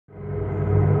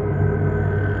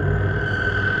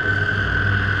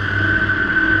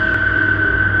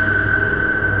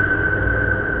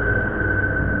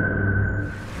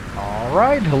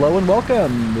hello and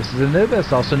welcome. This is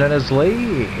Anubis, also known as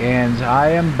Lee, and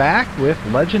I am back with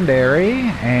Legendary,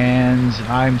 and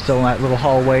I'm still in that little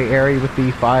hallway area with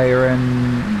the fire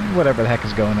and whatever the heck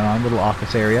is going on, little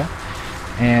office area.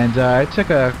 And I took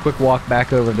a quick walk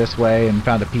back over this way and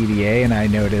found a PDA, and I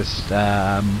noticed,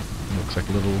 looks like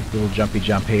a little jumpy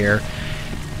jump here.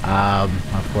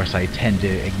 Of course, I tend to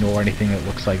ignore anything that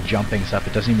looks like jumping stuff.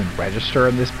 It doesn't even register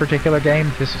in this particular game.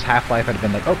 If this was Half-Life, I'd have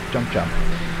been like, oh, jump.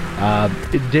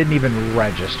 It didn't even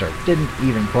register. Didn't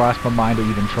even cross my mind to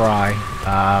even try.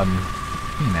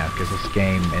 You know, because this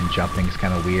game and jumping is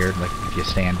kind of weird. Like, if you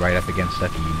stand right up against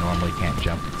stuff, you normally can't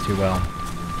jump too well.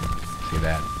 See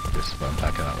that? This is what I'm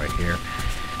talking about right here.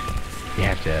 You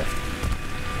have to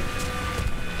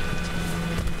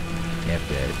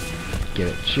get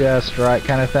it just right,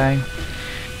 kind of thing.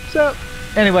 So,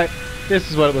 anyway, this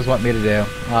is what it was wanting me to do.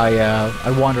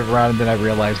 I wandered around and then I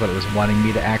realized what it was wanting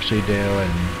me to actually do,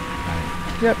 and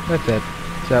yep, that's it.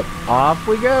 So, off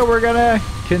we go. We're gonna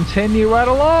continue right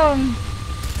along.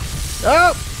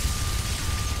 Oh!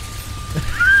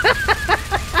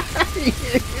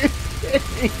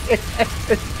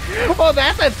 Well,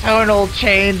 that's a tonal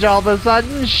change all of a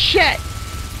sudden. Shit!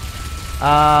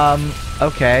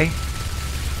 Okay.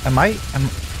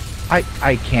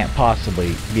 I can't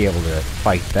possibly be able to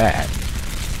fight that.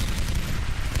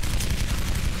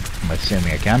 I'm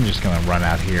assuming I can. I'm just gonna run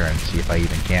out here and see if I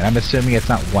even can. I'm assuming it's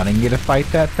not wanting me to fight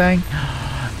that thing.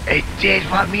 It did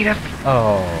want me to.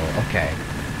 Oh, okay.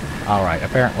 Alright,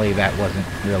 apparently that wasn't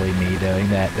really me doing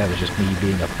that. That was just me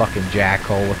being a fucking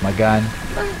jackhole with my gun.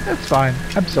 That's fine.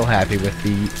 I'm still happy with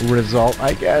the result,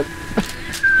 I guess.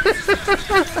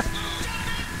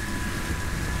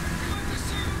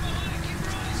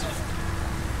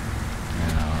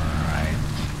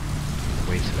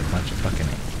 Wasted a bunch of fucking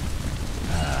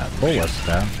bullets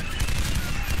though.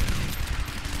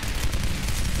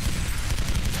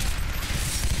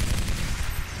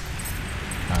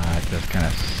 It does kind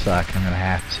of suck. I'm gonna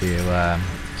have to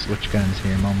switch guns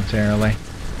here momentarily.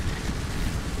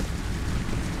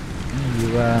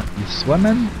 You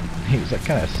swimming? He was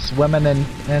kind of swimming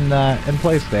in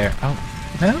place there. Oh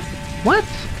no? What?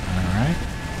 All right.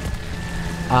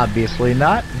 Obviously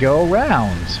not. Go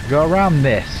around. Go around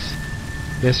this.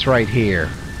 This right here.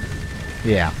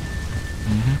 Yeah.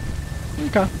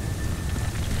 Okay.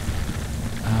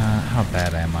 How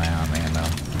bad am I on ammo?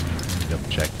 Let me double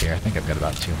check here. I think I've got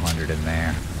about 200 in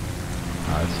there.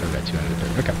 Oh, I've still got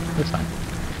 230. Okay, that's fine.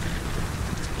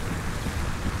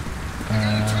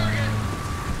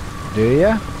 Do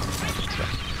ya?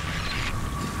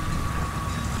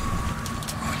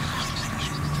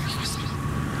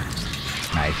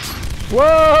 Nice.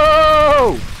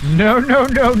 Whoa! No, no,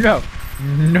 no, no.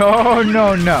 No,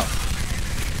 no, no.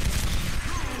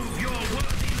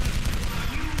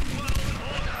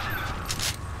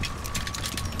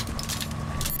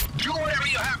 Do whatever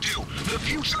you have to. The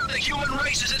future of the human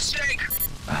race is at stake.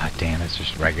 Ah, damn, it's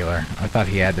just regular. I thought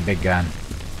he had the big gun.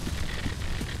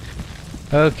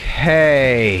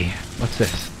 Okay. What's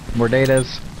this? More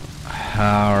datas?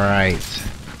 Alright.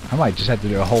 I might just have to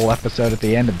do a whole episode at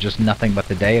the end of just nothing but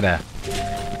the data.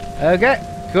 Okay,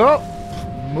 cool.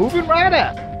 Moving right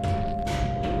up.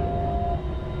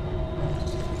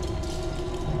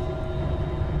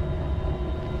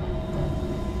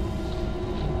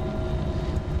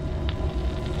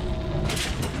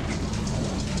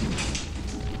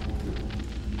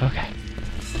 Okay.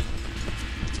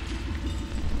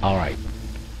 Alright.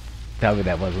 Tell me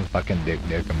that wasn't fucking Duke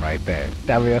Nukem right there.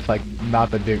 Tell me that's like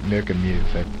not the Duke Nukem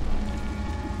music.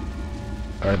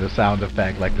 Or the sound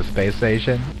effect like the space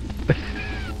station.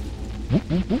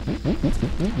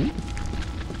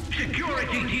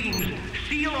 Security teams,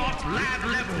 seal off lab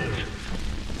levels.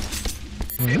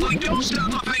 If we don't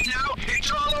stop up right now,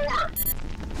 it's all over.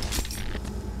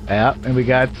 Yeah, and we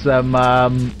got some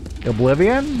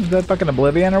Oblivion? Is that fucking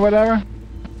Oblivion or whatever?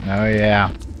 Oh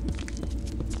yeah.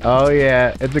 Oh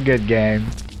yeah, it's a good game.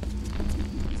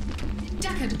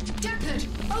 Deckard,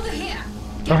 over here.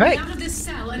 Oh, hey. Get me out of this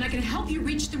cell and I can help you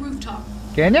reach the rooftop.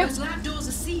 Can ya? Those lab doors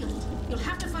are sealed. You'll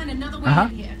have to find another way in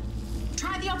here.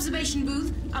 Try the observation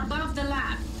booth above the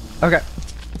lab. Okay.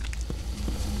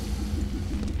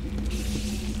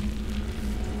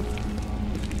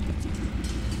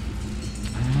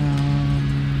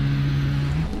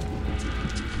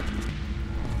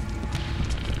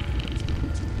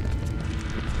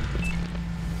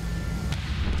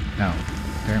 No.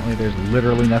 Apparently there's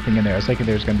literally nothing in there. I was thinking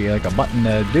there's going to be like a button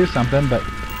to do something, but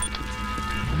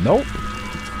nope.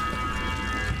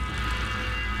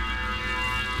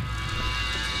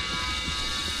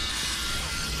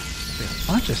 There's a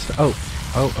bunch of stuff.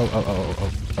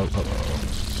 Oh,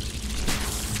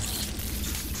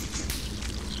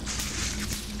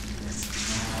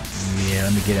 Yeah,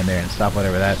 let me get in there and stop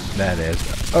whatever that is.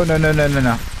 Oh no no no no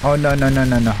no! Oh no no no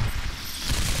no no!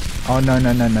 Oh no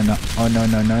no no no no! Oh no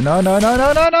no no no no no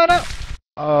no no no no!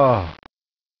 Oh.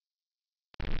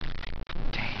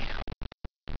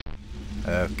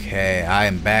 Okay, I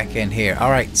am back in here.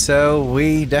 Alright, so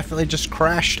we definitely just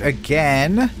crashed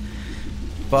again.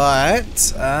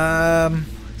 But,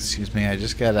 excuse me, I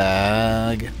just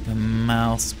gotta get the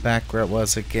mouse back where it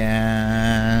was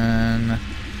again.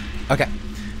 Okay,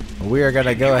 we are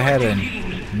gonna go ahead and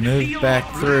move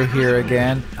back through here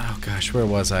again. Oh gosh, where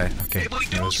was I? Okay,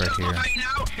 it was right here.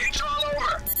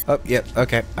 Oh, yep,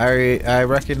 okay, I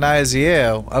recognize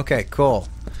you. Okay, cool.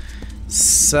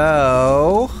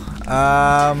 So,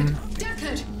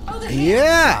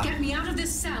 yeah.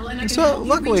 So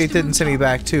luckily it didn't send me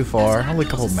back too far, only a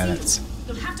couple of minutes.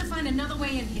 You'll have to find another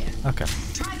way in here. Okay.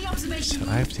 Try the observation. So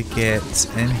I have to get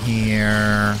in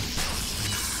here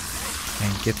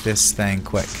and get this thing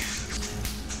quick.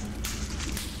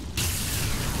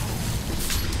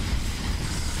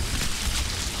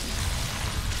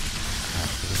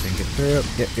 Everything get through.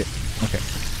 Yep. Okay.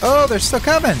 Oh, they're still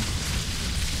coming.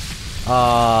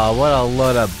 What a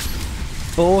load of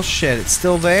bullshit. It's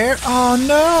still there? Oh,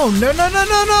 no. No.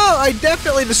 I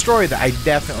definitely destroyed that. I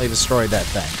definitely destroyed that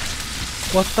thing.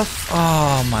 What the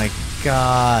oh, my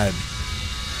God.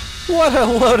 What a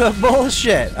load of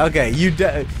bullshit.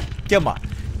 Okay, come on.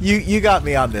 You got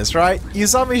me on this, right? You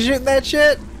saw me shooting that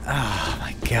shit? Oh,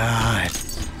 my God.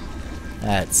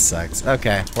 That sucks.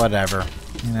 Okay, whatever.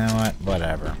 You know what?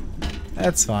 Whatever.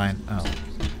 That's fine. Oh.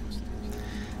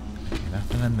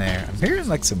 Nothing in there. I'm hearing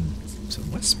like some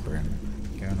whispering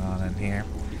going on in here.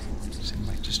 So I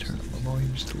might just turn up the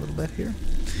volume just a little bit here.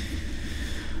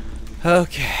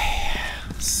 Okay.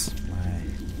 My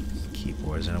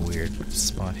keyboard's in a weird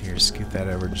spot here. Scoot that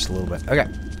over just a little bit. Okay.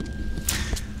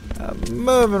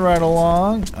 Moving right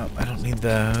along. Oh, I don't need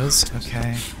those.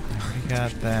 Okay. I already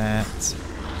got that.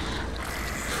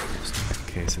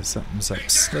 Okay, so something's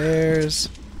upstairs.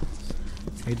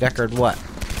 Hey, Deckard, what?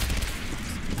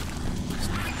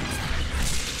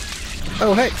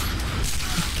 Oh, hey!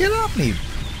 Get off me!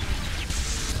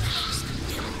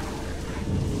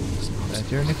 Did that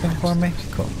do anything for me?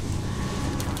 Cool.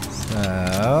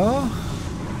 So...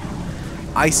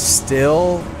 I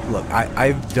still... Look,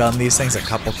 I've done these things a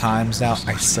couple times now.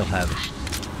 I still have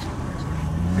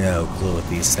no clue what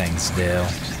these things do.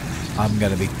 I'm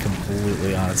gonna be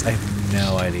completely honest. I have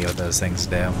no idea what those things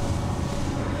do.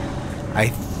 I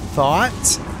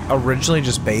thought originally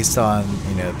just based on,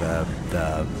 you know,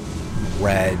 the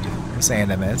red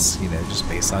animus, you know, just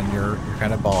based on your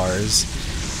kind of bars,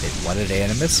 it wanted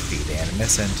animus, feed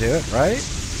animus into it, right?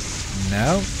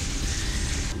 No.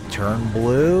 Turn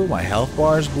blue, my health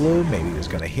bar's blue, maybe it was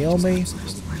gonna heal me.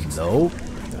 Nope.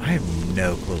 I have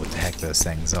no clue what the heck those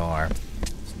things are.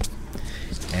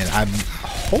 And I'm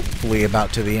hopefully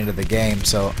about to the end of the game,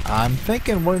 so I'm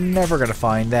thinking we're never gonna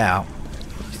find out.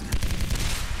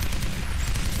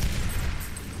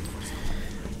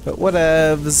 But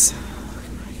whatevs.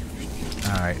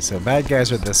 Alright, so bad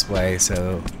guys are this way,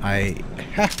 so I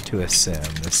have to assume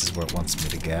this is where it wants me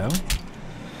to go.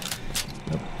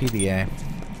 Oh, PDA.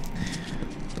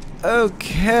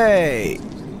 Okay.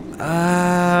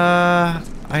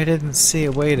 I didn't see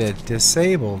a way to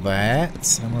disable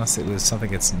that, unless it was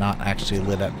something that's not actually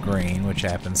lit up green, which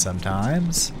happens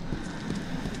sometimes.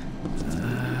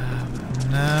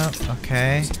 No,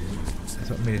 okay. Does it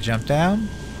want me to jump down?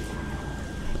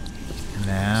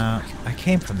 No, I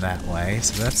came from that way,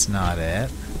 so that's not it.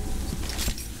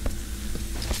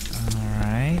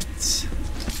 Alright.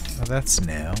 Oh, that's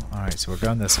new. Alright, so we're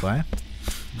going this way.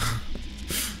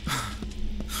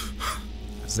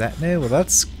 Is that new? Well,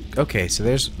 that's... Okay, so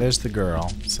there's the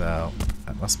girl, so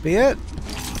that must be it.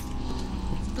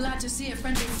 Glad to see a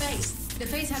friendly face. The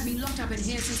face had me locked up in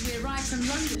here since we arrived from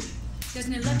London. There's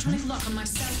an electronic lock on my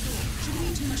cell door. Shouldn't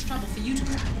be too much trouble for you to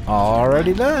crack.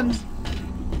 Already done.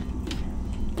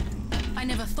 I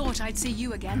never thought I'd see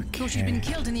you again. Okay. Thought you'd been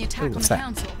killed in the attack on the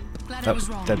council. Glad I was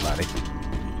wrong. Dead body.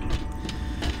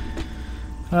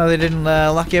 Oh, they didn't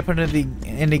lock you up under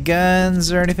any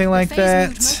guns or anything like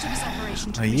that.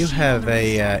 Oh, you have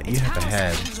a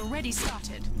head.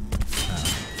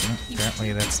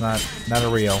 Apparently that's not a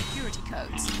real.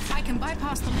 I can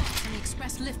bypass the locks and the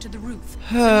express lift to the roof.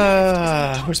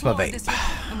 Where's my vape?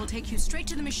 And we'll take you straight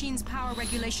to the machine's power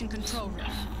regulation control room.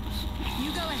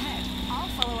 You go ahead. I'll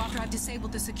follow after I've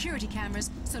disabled the security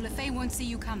cameras so LeFay won't see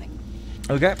you coming.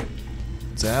 Okay.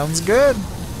 Sounds good.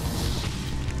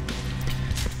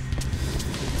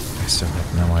 I still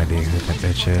have no idea who that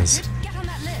bitch is. Get on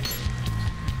that lift.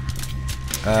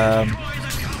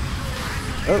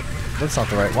 Oh, that's not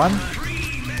the right one.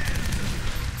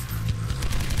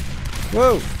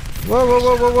 Whoa! Whoa, whoa,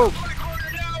 whoa, whoa, whoa!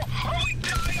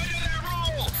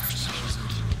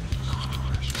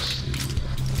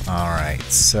 Alright,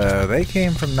 so they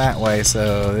came from that way,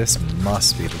 so this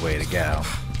must be the way to go.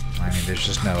 I mean, there's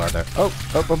just no other... Oh!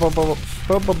 Oh, oh, oh, oh, oh,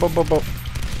 oh, oh, oh, oh.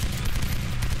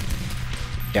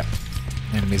 Yep.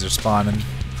 Enemies are spawning.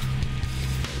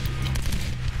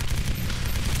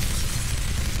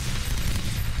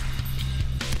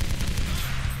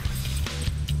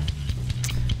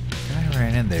 Guy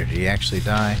ran in there. Did he actually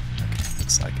die? Okay,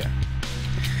 looks like it.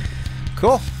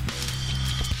 Cool.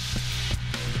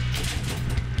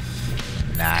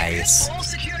 Nice. All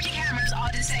security cameras are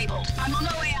disabled. I'm on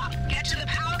my way up. Get to the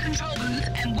power control booth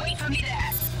and wait for me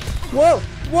there. Whoa!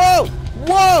 Whoa!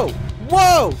 Whoa!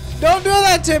 Whoa! Don't do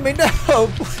that to me! No!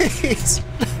 Please!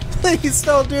 Please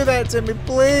don't do that to me!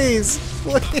 Please!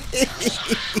 Please!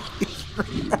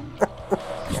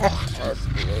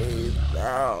 Please,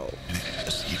 no!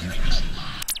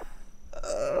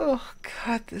 Oh,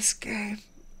 God, this game.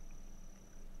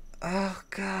 Oh,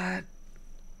 God.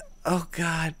 Oh,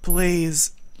 God,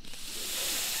 please.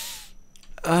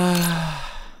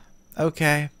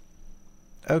 Okay.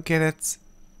 Okay, that's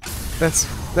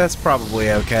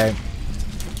probably okay.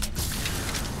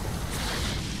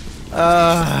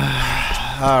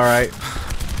 Alright.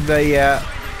 The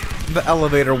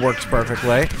elevator works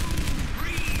perfectly.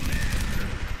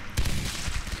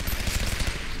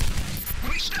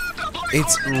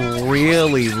 It's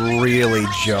really, really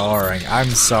jarring. I'm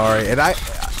sorry. And I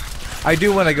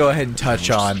do want to go ahead and touch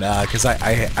on, because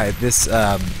this,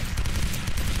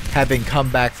 having come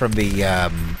back from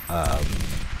the,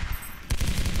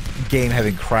 game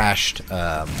having crashed,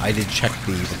 I did check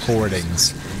the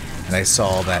recordings, and I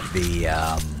saw that the,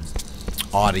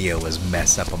 audio was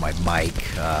messed up on my mic.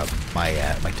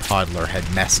 My toddler had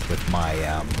messed with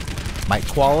my, mic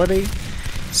quality.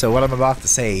 So what I'm about to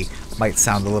say might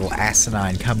sound a little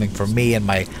asinine coming from me, and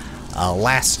my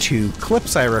last two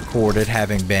clips I recorded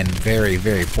having been very,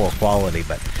 very poor quality,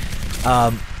 but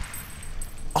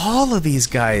all of these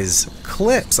guys'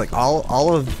 clips, like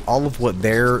all of what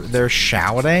they're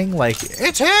shouting, like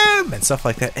it's him and stuff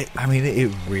like that. I mean,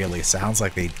 it really sounds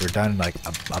like they were done in like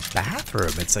a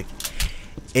bathroom. It's like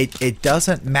it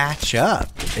doesn't match up.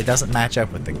 It doesn't match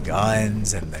up with the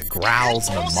guns and the growls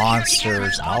and the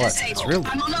monsters and all that. It's really,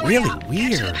 really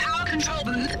weird.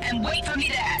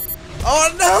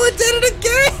 Oh no, it did it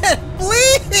again!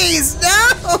 Please!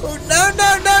 No! No,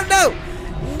 no, no, no!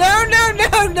 No, no,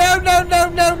 no, no, no, no,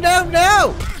 no, no,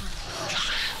 no!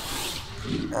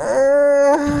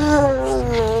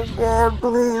 Oh God,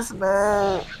 please,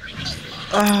 no!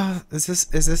 Is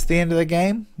this the end of the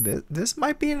game? This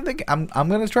might be the end of the game. I'm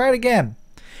gonna try it again.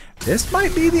 This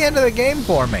might be the end of the game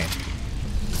for me.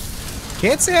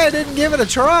 Can't say I didn't give it a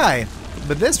try,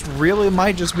 but this really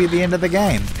might just be the end of the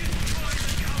game.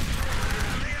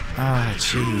 Ah,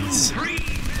 jeez.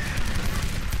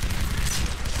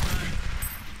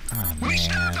 Oh,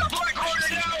 man.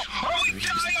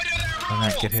 Did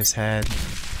I get his head?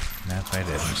 Nope, I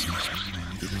didn't.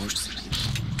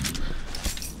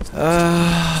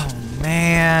 Oh,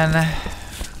 man.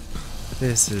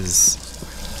 This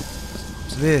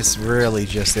really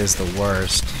just is the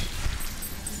worst.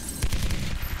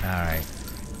 Alright.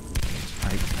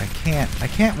 I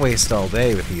can't waste all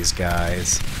day with these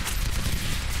guys.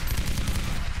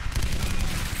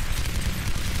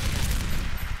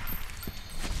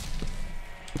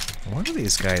 One of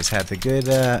these guys had the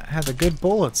good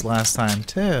bullets last time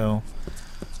too.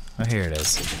 Oh, here it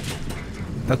is.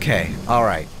 Okay,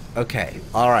 alright, okay,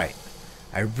 alright.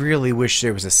 I really wish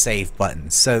there was a save button.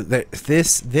 So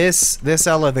this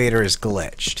elevator is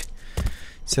glitched.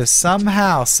 So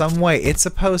somehow, some way, it's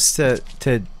supposed to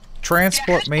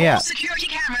transport me up. Security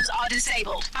cameras are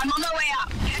disabled. I'm on my way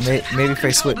up. Maybe if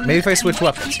I switch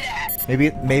weapons. Maybe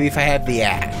if I have the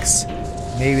axe.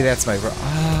 Maybe that's my...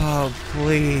 Oh,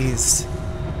 please.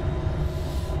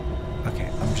 Okay,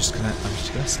 I'm just gonna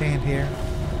stand here.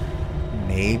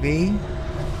 Maybe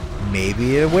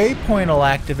a waypoint will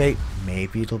activate.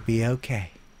 Maybe it'll be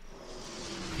okay.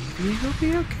 Maybe it'll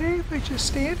be okay if I just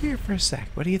stand here for a sec.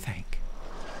 What do you think?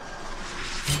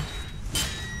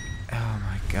 Oh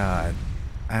my God.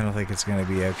 I don't think it's gonna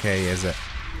be okay, is it?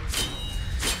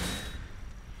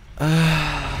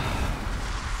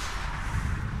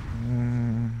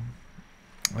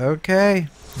 Okay.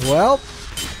 Well,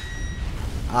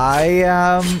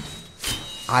 I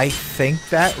think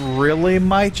that really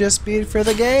might just be it for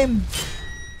the game.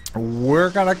 We're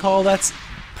gonna call that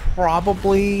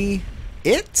probably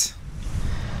it.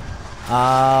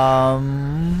 God,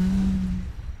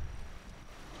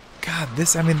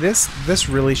 this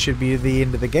really should be the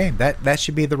end of the game. That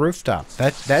should be the rooftop.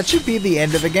 That should be the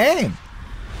end of the game.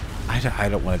 I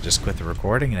don't want to just quit the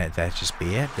recording and that just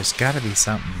be it. There's got to be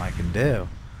something I can do.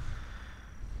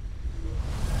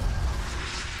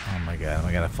 Oh my god, am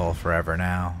I gonna fall forever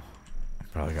now? I'm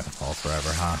probably gonna fall forever,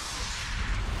 huh?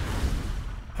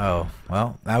 Oh,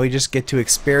 well, now we just get to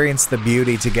experience the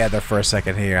beauty together for a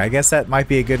second here. I guess that might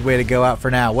be a good way to go out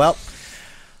for now. Well,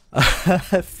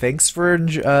 thanks for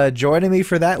joining me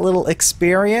for that little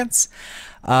experience.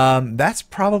 That's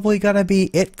probably gonna be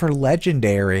it for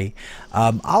Legendary.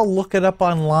 I'll look it up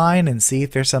online and see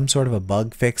if there's some sort of a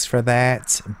bug fix for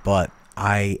that, but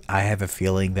I have a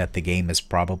feeling that the game is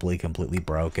probably completely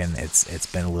broken. It's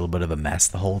been a little bit of a mess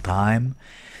the whole time.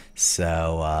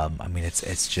 So I mean,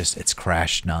 it's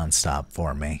crashed nonstop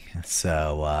for me.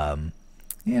 So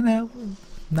you know,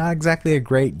 not exactly a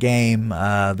great game.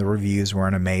 The reviews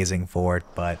weren't amazing for it,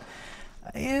 but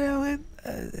you know,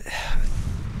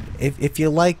 if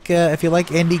you like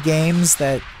indie games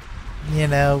that, you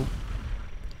know,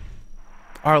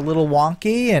 are a little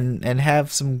wonky and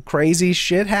have some crazy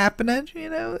shit happening, you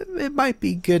know, it might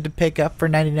be good to pick up for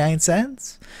 99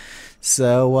 cents.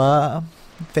 So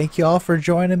thank you all for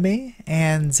joining me,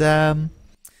 and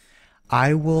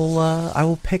I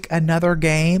will pick another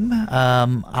game.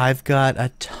 I've got a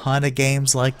ton of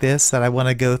games like this that I want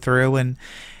to go through and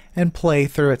play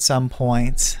through at some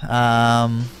point.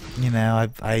 You know,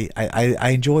 I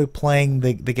enjoy playing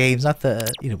the games, not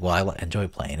the, you know, well, I enjoy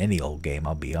playing any old game,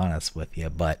 I'll be honest with you,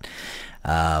 but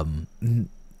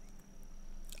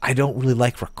I don't really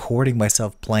like recording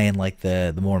myself playing like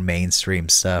the more mainstream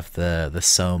stuff, the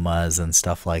Somas and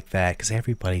stuff like that, because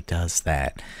everybody does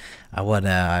that. I want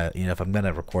to, you know, if I'm going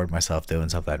to record myself doing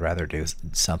something, I'd rather do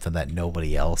something that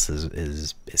nobody else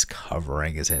is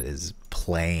covering, is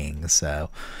playing. So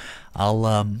I'll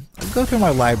go through my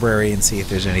library and see if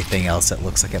there's anything else that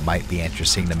looks like it might be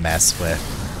interesting to mess with.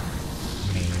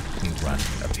 Let me run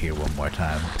up here one more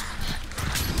time.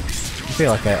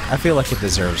 I feel like it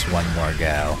deserves one more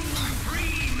go.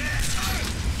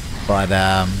 But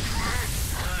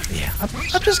yeah,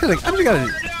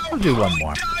 I'll do one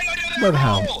more. Why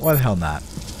the hell not?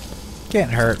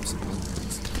 Can't hurt.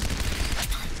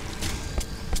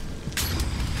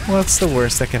 What's the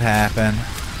worst that could happen?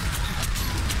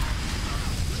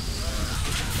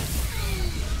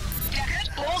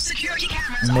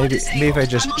 Maybe if I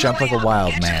just jump like a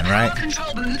wild man, right?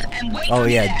 Oh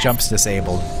yeah, jump's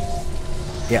disabled.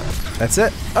 Yep, that's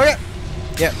it. Okay.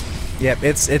 Yep.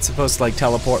 It's supposed to like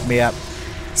teleport me up.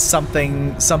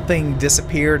 Something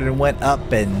disappeared and went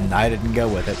up, and I didn't go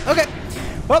with it. Okay.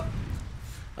 Well,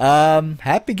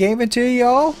 happy gaming to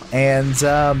y'all, and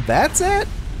that's it.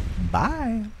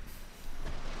 Bye.